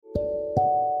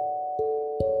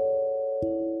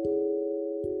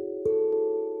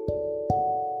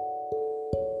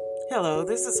Hello,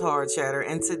 this is Hard Chatter,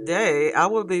 and today I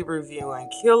will be reviewing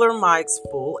Killer Mike's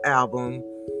full album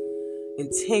in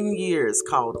 10 years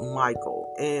called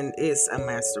Michael, and it's a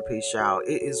masterpiece, y'all.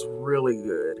 It is really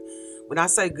good. When I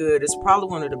say good, it's probably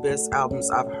one of the best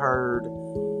albums I've heard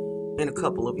in a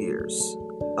couple of years,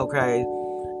 okay?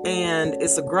 And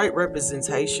it's a great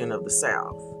representation of the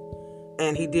South,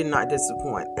 and he did not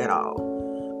disappoint at all.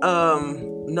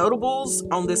 Notables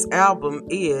on this album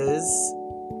is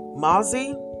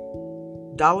Mozzie,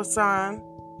 Dollar Sign,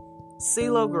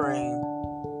 CeeLo Green,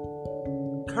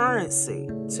 Currency,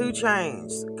 2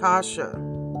 Chainz, Kasha.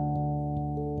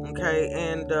 Okay,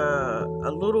 and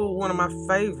a little one of my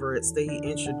favorites that he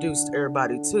introduced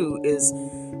everybody to is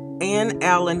Ann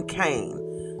Allen Kane.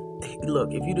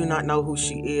 Look, if you do not know who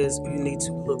she is, you need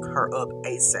to look her up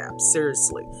ASAP.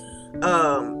 Seriously.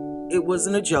 It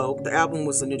wasn't a joke. The album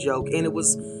wasn't a joke, and it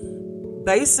was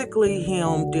basically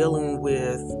him dealing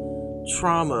with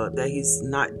trauma that he's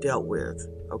not dealt with,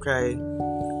 okay?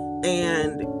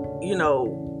 And,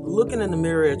 looking in the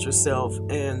mirror at yourself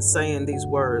and saying these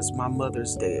words, my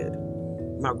mother's dead,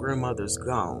 my grandmother's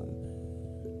gone.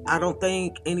 I don't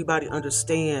think anybody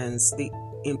understands the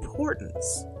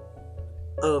importance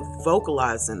of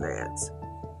vocalizing that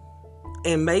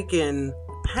and making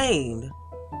pain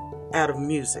out of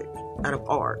music, out of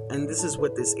art. And this is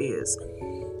what this is.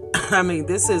 I mean,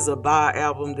 this is a buy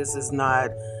album. This is not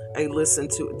a listen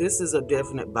to. This is a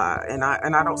definite buy. And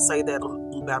I don't say that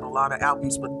about a lot of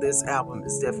albums, but this album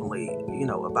is definitely,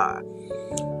 a buy.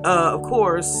 Of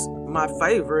course, my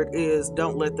favorite is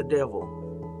Don't Let the Devil.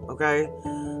 Okay?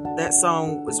 That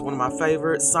song is one of my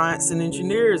favorites. Science and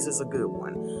Engineers is a good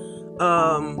one.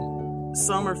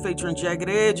 Summer featuring Jagged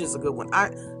Edge is a good one.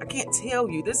 I can't tell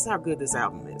you, this is how good this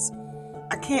album is.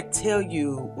 I can't tell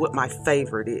you what my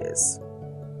favorite is.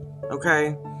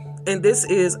 Okay? And this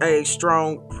is a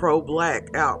strong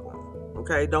pro-black album.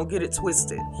 Okay? Don't get it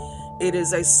twisted. It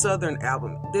is a Southern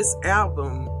album. This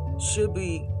album should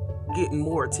be getting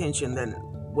more attention than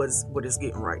what it's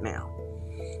getting right now.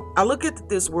 I look at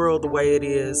this world the way it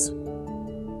is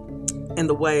and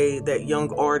the way that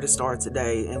young artists are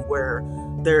today, and where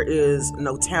there is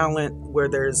no talent, where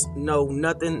there's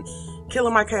nothing.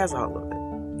 Killer Mike has all of it.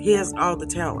 He has all the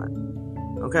talent.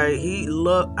 Okay, I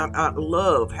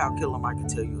love how Killer Mike can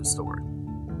tell you a story.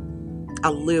 I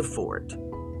live for it,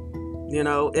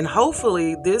 and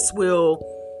hopefully this will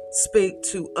speak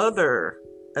to other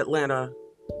Atlanta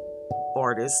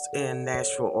artists and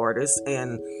Nashville artists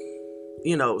and,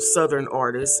 Southern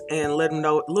artists, and let them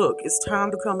know, look, it's time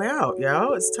to come out,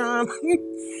 y'all. It's time.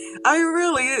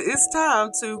 It's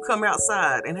time to come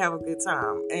outside and have a good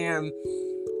time.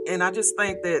 And I just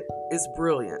think that it's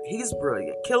brilliant. He's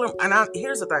brilliant.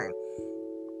 Here's the thing.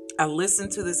 I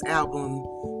listened to this album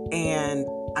and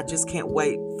I just can't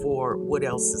wait for what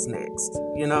else is next.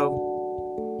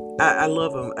 I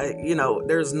love him.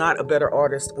 There's not a better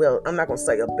artist. Well, I'm not going to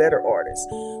say a better artist,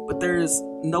 but there's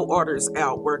no artist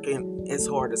out working as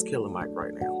hard as Killer Mike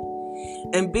right now.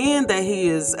 And being that he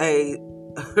is a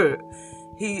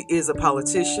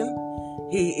politician,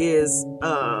 he is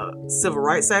a civil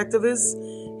rights activist,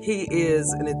 he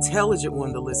is an intelligent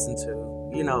one to listen to.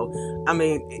 I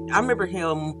remember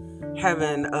him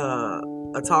having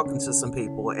a talking to some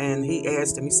people, and he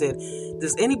asked him, he said,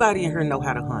 does anybody in here know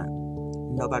how to hunt?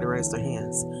 Nobody raised their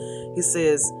hands. He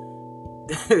says,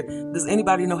 does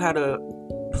anybody know how to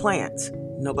plant?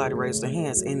 Nobody raised their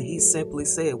hands. And he simply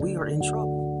said, we are in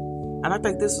trouble. And I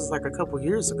think this was like a couple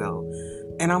years ago.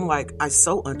 And I'm like, I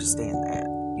so understand that,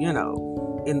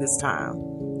 in this time,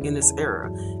 in this era.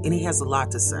 And he has a lot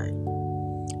to say.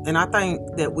 And I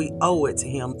think that we owe it to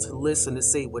him to listen to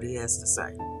see what he has to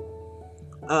say.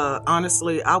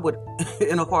 Honestly, I would,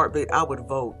 in a heartbeat, I would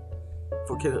vote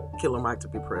for Killer Mike to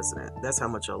be president. That's how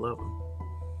much I love him.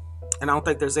 And I don't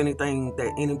think there's anything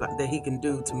that he can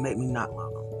do to make me not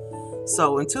love him.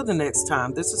 So until the next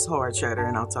time, this is Hard Chatter,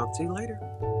 and I'll talk to you later.